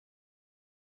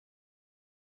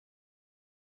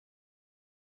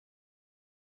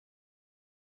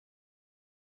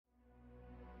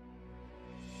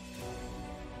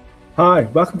Hi,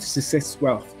 welcome to Success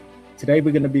Wealth. Today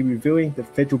we're going to be reviewing the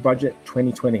federal budget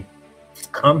 2020.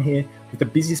 I'm here with the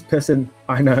busiest person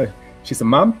I know. She's a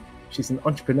mum, she's an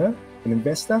entrepreneur, an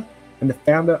investor, and the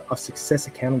founder of Success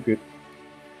Accounting Group.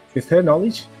 With her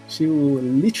knowledge, she will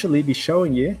literally be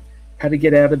showing you how to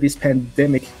get out of this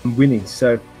pandemic and winning.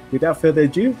 So without further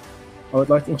ado, I would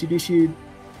like to introduce you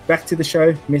back to the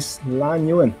show, Miss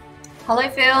Lan. Hello,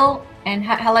 Phil, and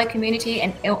hello, community,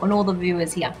 and all the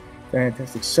viewers here.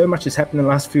 Fantastic. So much has happened in the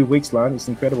last few weeks, Lan. It's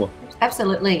incredible.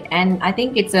 Absolutely, and I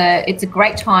think it's a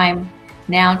great time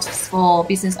now for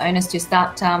business owners to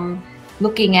start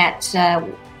looking at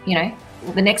the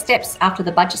next steps after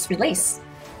the budget's release.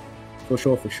 For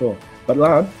sure. But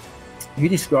Lan, you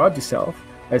described yourself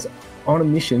as on a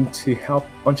mission to help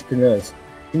entrepreneurs.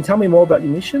 Can you tell me more about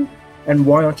your mission and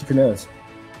why entrepreneurs?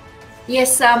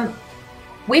 Yes,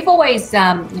 we've always,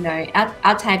 our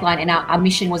tagline and our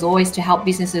mission was always to help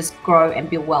businesses grow and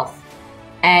build wealth.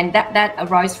 And that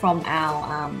arose from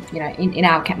our, in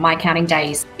my accounting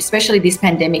days, especially this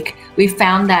pandemic, we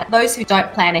found that those who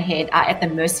don't plan ahead are at the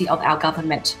mercy of our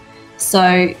government.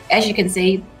 So as you can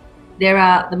see,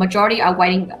 the majority are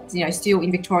waiting, still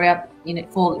in Victoria,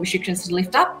 for restrictions to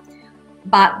lift up.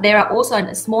 But there are also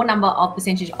a small number of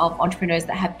percentage of entrepreneurs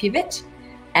that have pivot,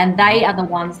 and they are the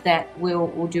ones that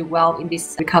will do well in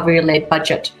this recovery-led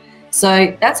budget.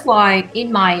 So that's why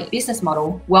in my business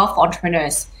model, Wealth for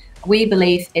Entrepreneurs, we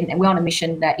believe and we're on a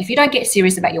mission that if you don't get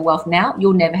serious about your wealth now,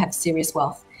 you'll never have serious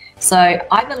wealth. So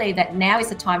I believe that now is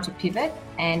the time to pivot,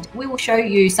 and we will show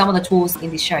you some of the tools in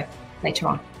this show later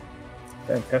on.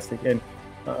 Fantastic. And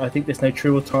I think there's no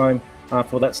truer time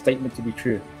for that statement to be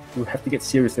true. You have to get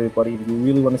serious, everybody, if you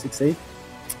really want to succeed.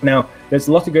 Now, there's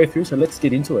a lot to go through, so let's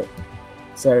get into it.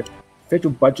 So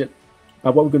federal budget,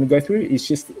 what we're going to go through is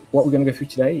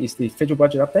today is the federal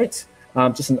budget updates,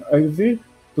 just an overview,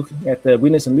 looking at the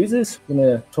winners and losers. We're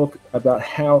going to talk about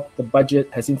how the budget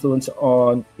has influence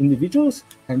on individuals,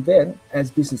 and then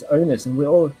as business owners, and we're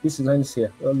all business owners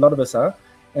here, a lot of us are,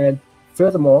 and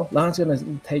furthermore, Lan's going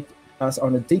to take us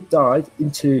on a deep dive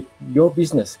into your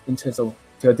business in terms of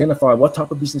to identify what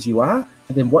type of business you are,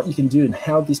 and then what you can do and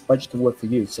how this budget can work for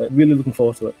you. So really looking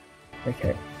forward to it.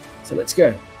 Okay, so let's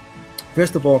go.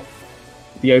 First of all,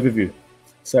 the overview.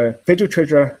 So Federal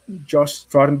Treasurer Josh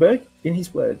Frydenberg, in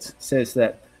his words, says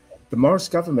that the Morris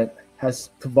government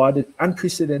has provided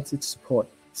unprecedented support,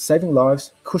 saving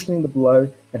lives, cushioning the blow,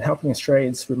 and helping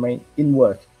Australians remain in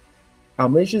work. Our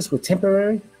measures were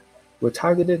temporary, were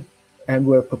targeted, and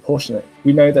were proportionate.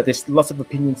 We know that there's lots of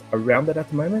opinions around that at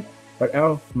the moment, but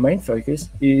our main focus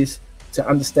is to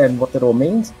understand what that all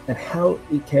means and how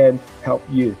it can help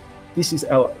you. This is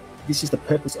the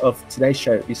purpose of today's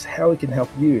show, is how it can help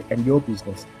you and your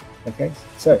business. Okay,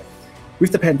 so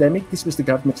with the pandemic, this was the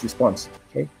government's response.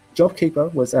 Okay,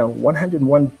 JobKeeper was our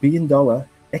 $101 billion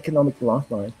economic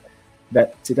lifeline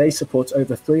that today supports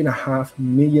over 3.5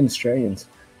 million Australians.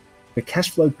 The cash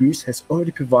flow boost has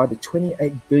already provided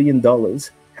 $28 billion,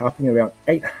 helping around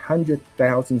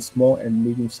 800,000 small and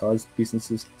medium-sized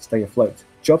businesses stay afloat.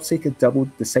 JobSeeker doubled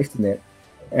the safety net,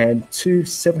 and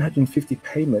 750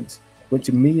 payments went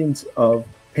to millions of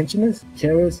pensioners,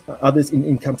 carers, others in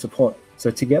income support. So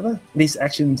together, these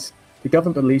actions, the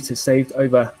government believes, has saved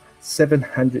over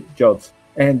 700 jobs.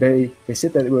 And they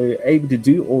said that they were able to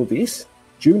do all this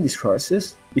during this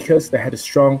crisis because they had a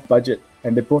strong budget,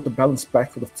 and they brought the balance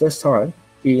back for the first time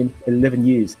in 11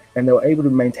 years. And they were able to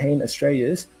maintain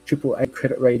Australia's AAA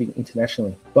credit rating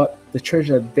internationally. But the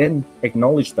Treasurer then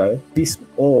acknowledged, though, this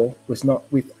all was not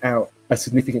without a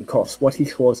significant cost. What he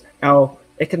calls our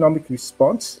economic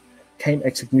response came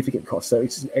at significant cost. So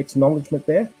it's an acknowledgement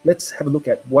there. Let's have a look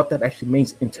at what that actually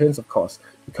means in terms of cost.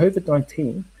 For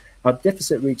COVID-19, our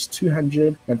deficit reached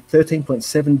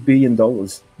 $213.7 billion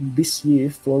this year,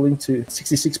 falling to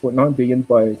 $66.9 billion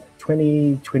by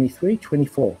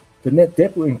 2023-24. The net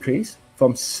debt will increase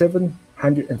from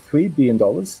 $703 billion,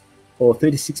 or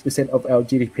 36% of our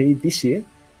GDP this year,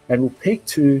 and will peak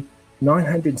to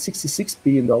 $966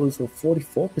 billion, or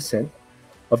 44%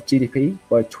 of GDP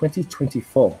by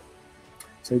 2024.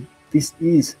 So this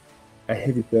is a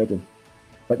heavy burden,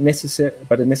 but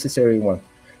a necessary one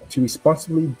to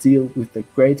responsibly deal with the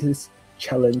greatest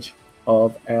challenge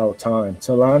of our time.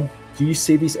 So Lan, do you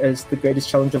see this as the greatest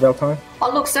challenge of our time?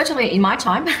 Oh, look, certainly in my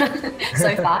time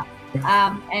so far.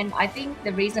 And I think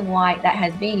the reason why that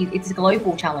has been, it's a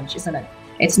global challenge, isn't it?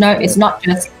 It's not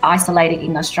just isolated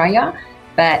in Australia,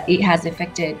 but it has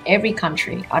affected every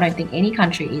country. I don't think any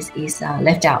country is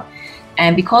left out.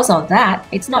 And because of that,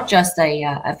 it's not just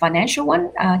a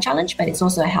financial challenge, but it's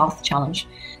also a health challenge.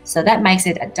 So that makes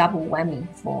it a double whammy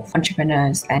for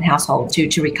entrepreneurs and households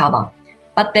to recover.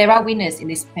 But there are winners in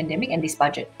this pandemic and this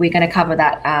budget. We're going to cover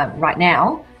that right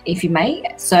now, if you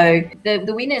may. So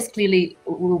the winners clearly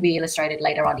will be illustrated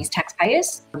later on is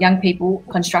taxpayers, young people,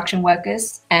 construction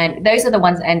workers, and those are the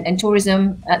ones, and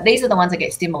tourism. These are the ones that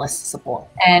get stimulus support.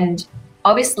 And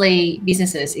obviously,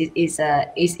 businesses is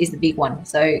the big one.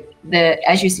 So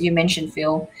as you mentioned,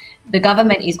 Phil, the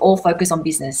government is all focused on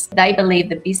business. They believe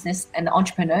the business and the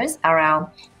entrepreneurs are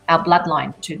our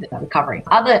bloodline to the recovery.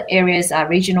 Other areas are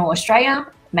regional Australia,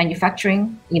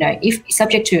 manufacturing. If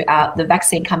subject to the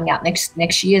vaccine coming out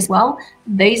next year as well,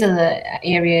 these are the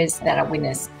areas that are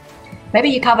winners. Maybe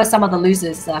you cover some of the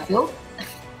losers, Phil.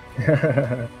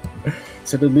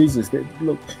 So the losers,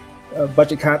 look,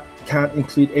 budget can't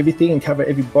include everything and cover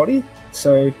everybody.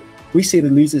 So we see the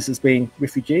losers as being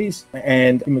refugees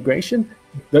and immigration.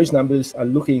 Those numbers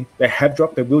they have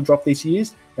dropped, they will drop these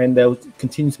years, and they'll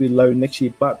continue to be low next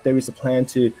year. But there is a plan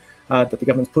that the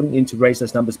government's putting in to raise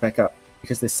those numbers back up,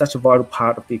 because they're such a vital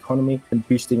part of the economy and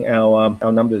boosting our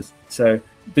numbers. So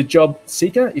the job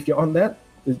seeker, if you're on that,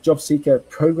 the job seeker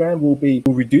program will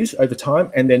reduce over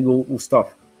time, and then will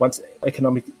stop once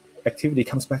economic activity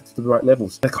comes back to the right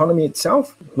levels. The economy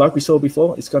itself, like we saw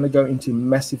before, is going to go into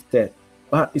massive debt,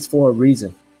 but it's for a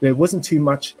reason. There wasn't too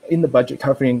much in the budget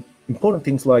covering important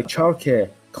things like childcare,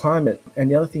 climate,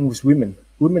 and the other thing was women.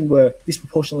 Women were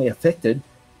disproportionately affected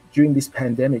during this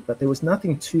pandemic, but there was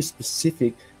nothing too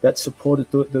specific that supported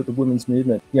the women's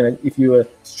movement. If you were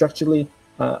structurally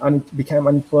became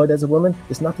unemployed as a woman,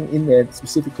 there's nothing in there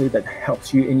specifically that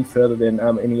helps you any further than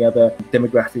any other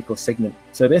demographic or segment.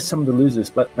 So there's some of the losers,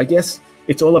 but I guess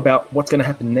it's all about what's going to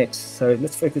happen next. So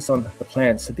let's focus on the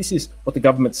plan. So this is what the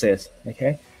government says,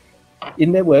 okay?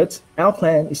 In their words, our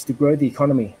plan is to grow the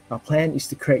economy. Our plan is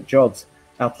to create jobs.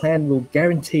 Our plan will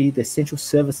guarantee the essential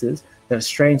services that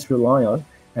Australians rely on,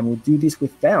 and we'll do this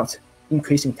without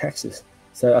increasing taxes.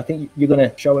 So I think you're going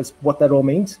to show us what that all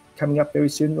means coming up very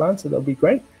soon, Lan, so that'll be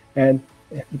great. And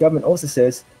the government also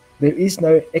says there is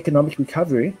no economic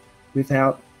recovery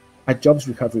without a jobs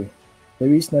recovery.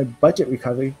 There is no budget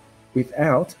recovery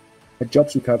without a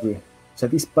jobs recovery. So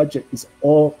this budget is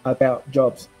all about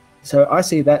jobs. So I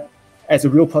see that as a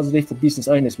real positive for business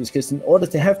owners, because in order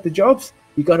to have the jobs,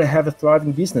 you've got to have a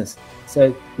thriving business.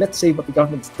 So let's see what the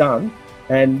government's done,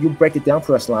 and you'll break it down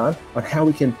for us, Lan, on how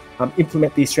we can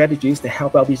implement these strategies to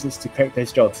help our business to create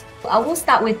those jobs. I will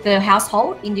start with the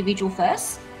household individual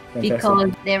first. Fantastic.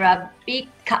 Because there are big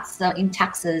cuts in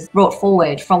taxes brought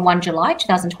forward from 1 July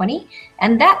 2020,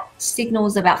 and that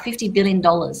signals about $50 billion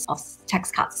of tax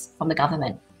cuts from the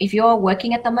government. If you're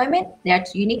working at the moment,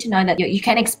 you need to know that you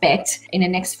can expect in the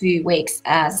next few weeks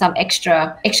some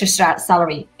extra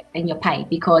salary in your pay,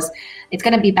 because it's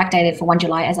going to be backdated for 1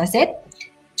 July, as I said,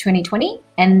 2020.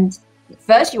 And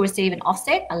first, you receive an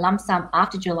offset, a lump sum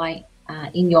after July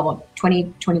in your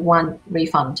 2021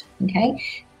 refund. Okay.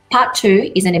 Part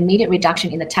 2 is an immediate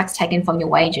reduction in the tax taken from your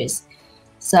wages.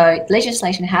 So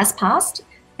legislation has passed,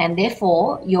 and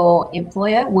therefore your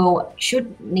employer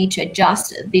should need to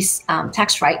adjust this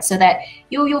tax rate so that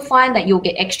you'll find that you'll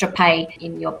get extra pay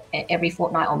in your every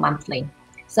fortnight or monthly.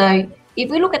 So if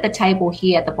we look at the table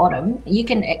here at the bottom, you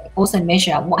can also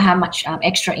measure how much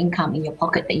extra income in your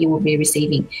pocket that you will be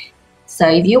receiving. So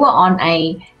if you are on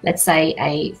let's say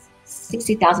a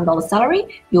 $60,000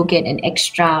 salary, you'll get an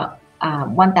extra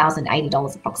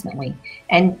 $1,080 approximately.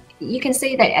 And you can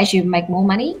see that as you make more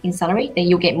money in salary, then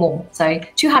you'll get more. So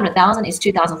 200,000 is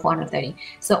 2,430.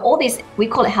 So all this, we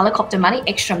call it helicopter money,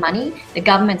 extra money. The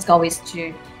government's goal is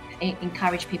to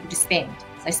encourage people to spend.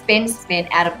 So spend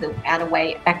out of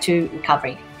way back to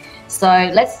recovery. So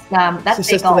that's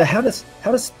their goal. How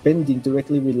does spending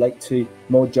directly relate to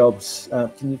more jobs?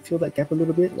 Can you fill that gap a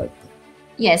little bit?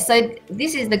 Yes, so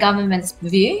this is the government's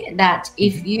view that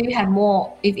if you have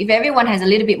more, if everyone has a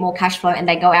little bit more cash flow and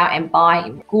they go out and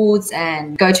buy goods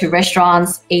and go to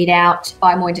restaurants, eat out,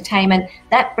 buy more entertainment,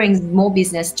 that brings more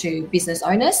business to business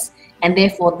owners, and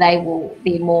therefore they will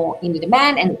be more in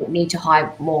demand and need to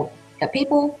hire more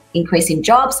people, increasing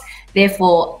jobs.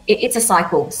 Therefore, it's a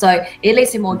cycle. So it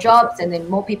leads to more jobs, and then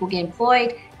more people get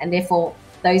employed, and therefore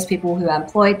those people who are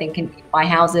employed then can buy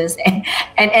houses,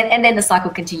 and then the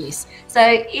cycle continues. So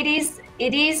it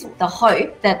is the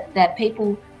hope that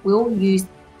people will use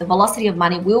the velocity of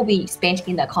money will be spent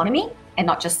in the economy and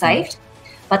not just saved.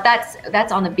 But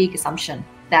that's on a big assumption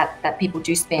that people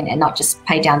do spend and not just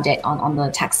pay down debt on the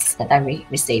tax that they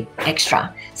receive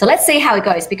extra. So let's see how it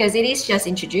goes, because it is just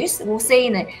introduced. We'll see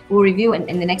we'll review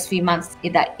in the next few months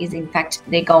if that is in fact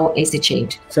their goal is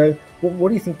achieved. So what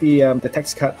do you think the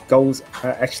tax cut goals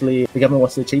actually the government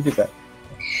wants to achieve with that?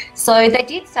 So they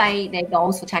did say their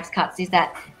goals for tax cuts is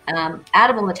that out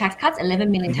of all the tax cuts,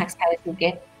 11 million taxpayers will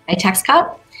get a tax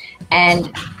cut, and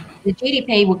the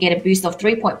GDP will get a boost of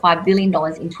 $3.5 billion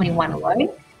in 21 alone,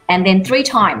 and then 3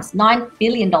 times, $9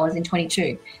 billion in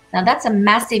 22. Now that's a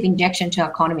massive injection to our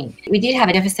economy. We did have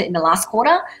a deficit in the last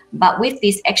quarter, but with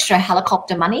this extra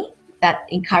helicopter money that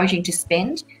encouraging to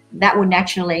spend, that will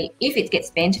naturally, if it gets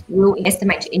spent, we'll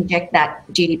estimate to inject that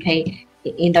GDP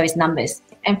in those numbers.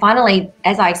 And finally,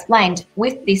 as I explained,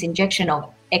 with this injection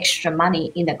of extra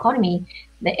money in the economy,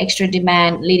 the extra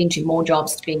demand leading to more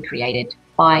jobs being created.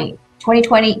 By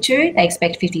 2022, they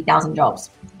expect 50,000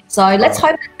 jobs. So let's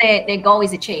hope that their goal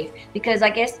is achieved, because I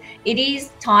guess it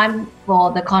is time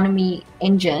for the economy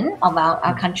engine of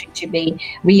our country to be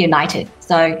reunited.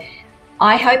 So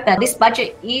I hope that this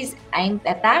budget is aimed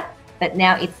at that, but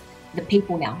now it's the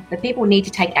people now. The people need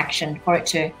to take action for it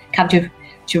to come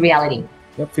to reality.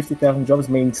 Yep, 50,000 jobs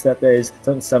means that there's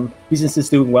some businesses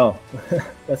doing well.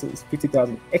 That's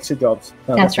 50,000 extra jobs.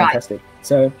 That's fantastic. Right.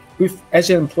 So as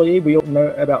an employee, we all know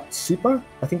about super.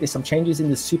 I think there's some changes in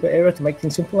the super area to make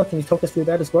things simpler. Can you talk us through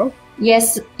that as well?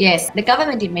 Yes. The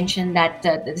government did mention that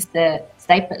the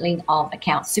stapling of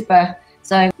accounts, super.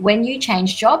 So when you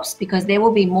change jobs, because there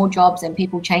will be more jobs and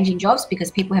people changing jobs because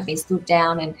people have been stood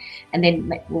down and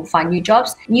then we'll find new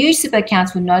jobs. New super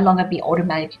accounts will no longer be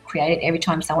automatically created every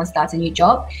time someone starts a new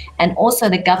job. And also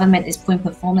the government is putting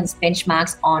performance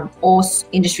benchmarks on all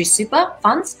industry super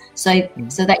funds. So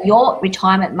that your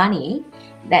retirement money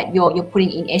that you're putting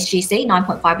in SGC,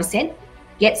 9.5%,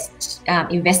 gets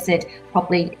invested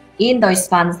properly in those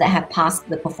funds that have passed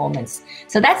the performance.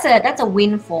 So that's a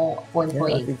win for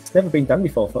employees. Yeah, it's never been done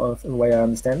before, for the way I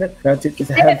understand it. It's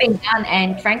never been done,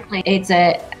 and frankly, it's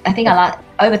I think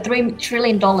over $3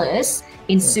 trillion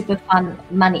in super fund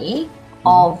money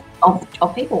of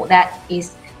people that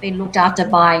is being looked after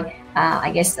by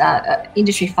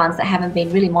industry funds that haven't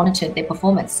been really monitored their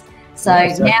performance. So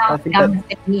now the government's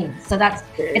stepping in. So that's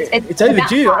it's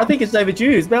overdue. I think it's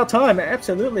overdue. It's about time,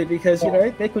 absolutely, because you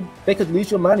know they could lose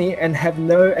your money and have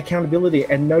no accountability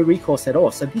and no recourse at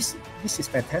all. So this is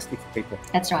fantastic for people.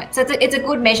 That's right. So it's a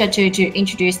good measure to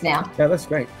introduce now. Yeah, that's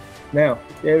great. Now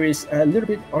there is a little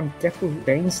bit on capital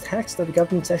gains tax that the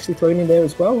government's actually thrown in there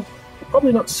as well.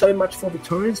 Probably not so much for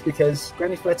Victorians because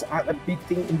granny flats aren't a big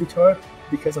thing in Victoria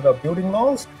because of our building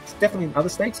laws. It's definitely in other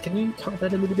states. Can you cover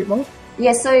that a little bit more?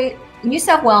 Yeah, so New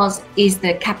South Wales is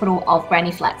the capital of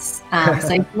granny flats.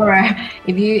 So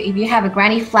if you have a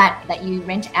granny flat that you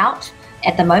rent out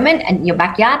at the moment in your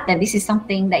backyard, then this is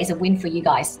something that is a win for you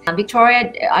guys.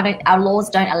 Victoria, our laws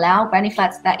don't allow granny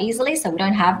flats that easily, so we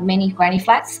don't have many granny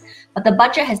flats. But the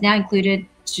budget has now included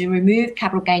to remove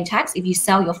capital gain tax if you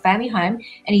sell your family home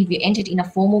and if you entered in a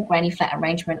formal granny flat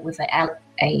arrangement with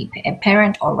a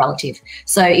parent or relative.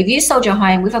 So if you sold your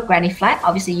home with a granny flat,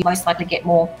 obviously you most likely get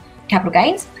more capital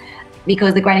gains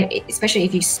because the granny, especially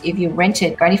if you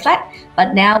rented granny flat,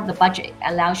 but now the budget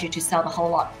allows you to sell the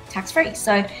whole lot tax-free.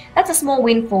 So that's a small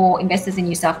win for investors in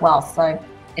New South Wales. So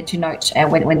to note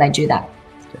when they do that.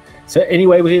 So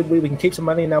anyway, we can keep some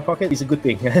money in our pocket. It's a good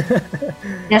thing.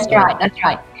 That's right. That's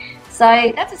right.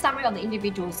 So that's a summary of the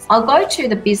individuals. I'll go to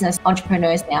the business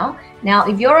entrepreneurs now. Now,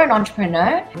 if you're an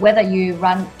entrepreneur, whether you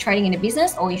run trading in a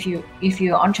business or if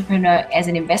you're an entrepreneur as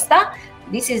an investor,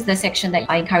 this is the section that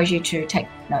I encourage you to take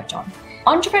note on.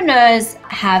 Entrepreneurs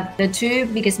have the two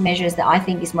biggest measures that I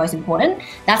think is most important.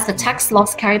 That's the tax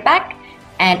loss carryback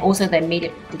and also the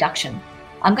immediate deduction.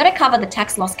 I'm going to cover the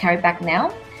tax loss carryback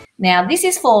now. Now, this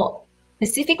is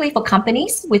specifically for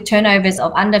companies with turnovers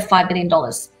of under $5 billion.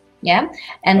 Yeah,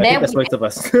 and I think that's most of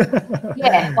us.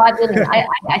 Yeah, 5 billion.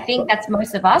 I think that's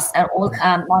most of us at all,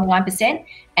 99%,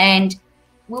 and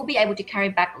we'll be able to carry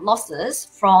back losses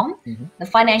from the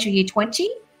financial year 20,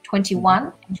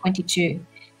 21, and 22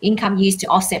 income years to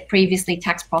offset previously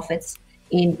tax profits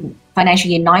in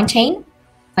financial year 19,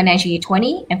 financial year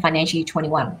 20, and financial year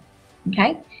 21.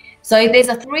 Okay, so there's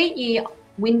a 3-year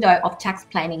window of tax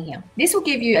planning here. This will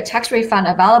give you a tax refund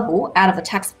available out of the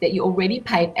tax that you already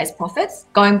paid as profits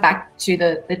going back to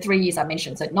the 3 years I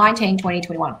mentioned, so 19, 20,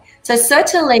 21. So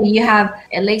certainly you have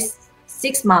at least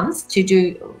 6 months to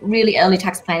do really early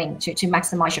tax planning to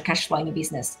maximize your cash flow in your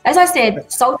business. As I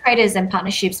said, sole traders and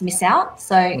partnerships miss out.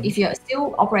 So if you're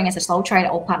still operating as a sole trader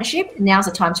or partnership, now's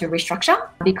the time to restructure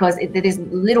because there is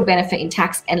little benefit in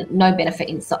tax and no benefit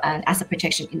in asset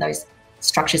protection in those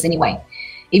structures anyway.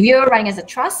 If you're running as a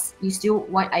trust, you still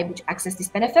won't able to access this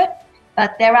benefit,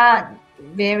 but there are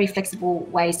very flexible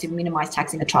ways to minimize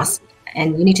tax in the trust,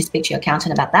 and you need to speak to your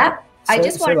accountant about that.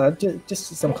 So, just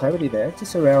some clarity there,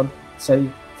 just around,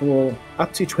 so for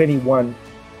up to 20 and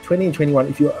 21,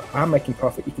 if you are making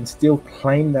profit, you can still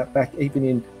claim that back even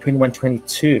in 21,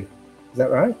 22. Is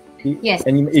that right? Yes.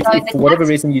 And if for whatever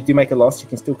reason you do make a loss, you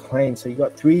can still claim. So you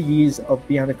got 3 years of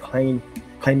being able to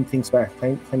claim things back,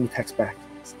 claim your tax back.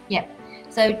 Yeah.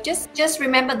 So just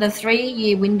remember the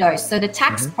 3-year windows. So the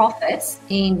tax profits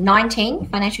in 19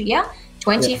 financial year,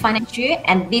 20 financial year,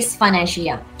 and this financial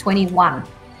year, 21.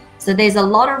 So there's a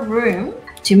lot of room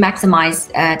to maximize,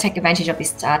 take advantage of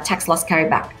this tax loss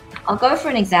carryback. I'll go for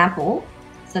an example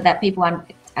so that people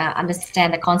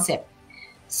understand the concept.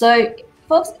 So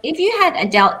folks, if you had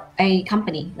a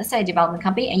company, let's say a development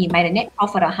company, and you made a net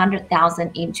profit of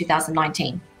 100,000 in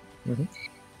 2019.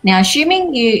 Now,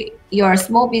 assuming you're a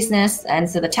small business, and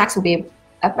so the tax will be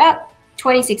about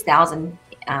 26,000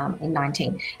 in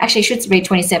 19. Actually, it should read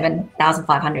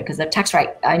 27,500 because the tax rate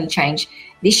only changed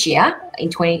this year in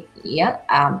 20 year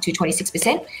to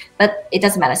 26%. But it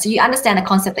doesn't matter. So you understand the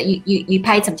concept that you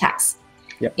paid some tax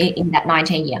in that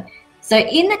 19 year. So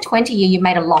in the 20 year, you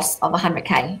made a loss of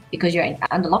 100K because you're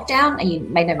under lockdown and you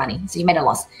made no money. So you made a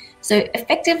loss. So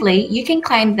effectively, you can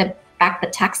claim back the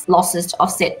tax losses to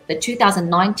offset the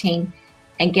 2019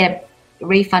 and get a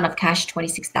refund of cash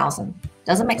 26,000.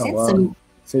 Does it make sense? Wow.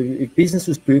 So if business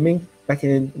was booming back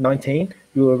in 19,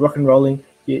 you were rock and rolling,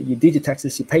 you did your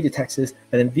taxes, you paid your taxes,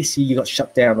 and then this year you got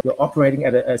shut down. You're operating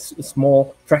at a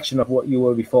small fraction of what you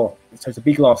were before. So it's a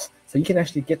big loss. So you can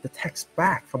actually get the tax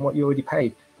back from what you already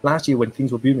paid last year when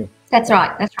things were booming. That's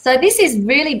right. So this is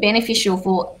really beneficial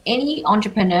for any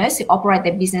entrepreneurs who operate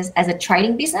their business as a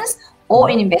trading business or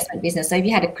an investment business. So if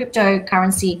you had a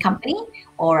cryptocurrency company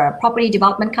or a property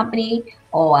development company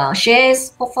or a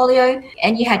shares portfolio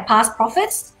and you had past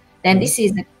profits, then this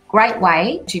is a great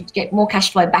way to get more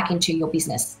cash flow back into your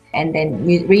business and then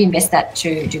you reinvest that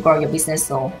to grow your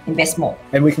business or invest more.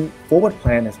 And we can forward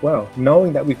plan as well,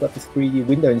 knowing that we've got this 3-year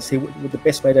window and see what the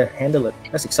best way to handle it.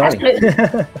 That's exciting.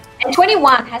 Absolutely. And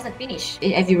 21 hasn't finished,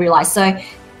 if you realize. So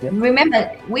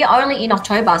remember, we're only in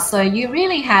October, so you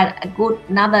really had a good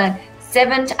another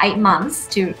 7 to 8 months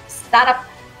to start up,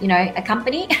 a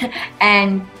company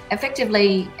and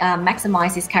effectively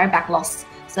maximize this carryback loss.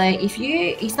 So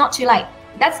it's not too late.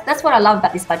 That's what I love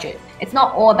about this budget. It's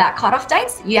not all about cutoff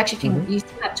dates. You actually can you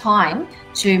still have time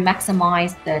to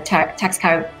maximize the tax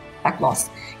carryback loss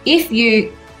if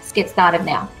you get started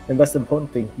now. And that's the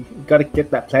important thing. You've got to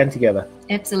get that plan together.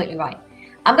 Absolutely right.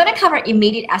 I'm going to cover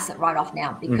immediate asset write-off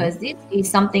now because this is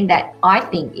something that I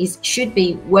think should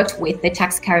be worked with the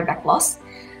tax carryback loss.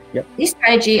 This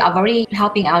strategy, I've already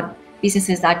helping our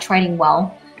businesses that are trading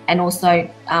well and also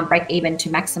break even to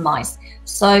maximize.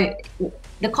 So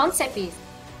the concept is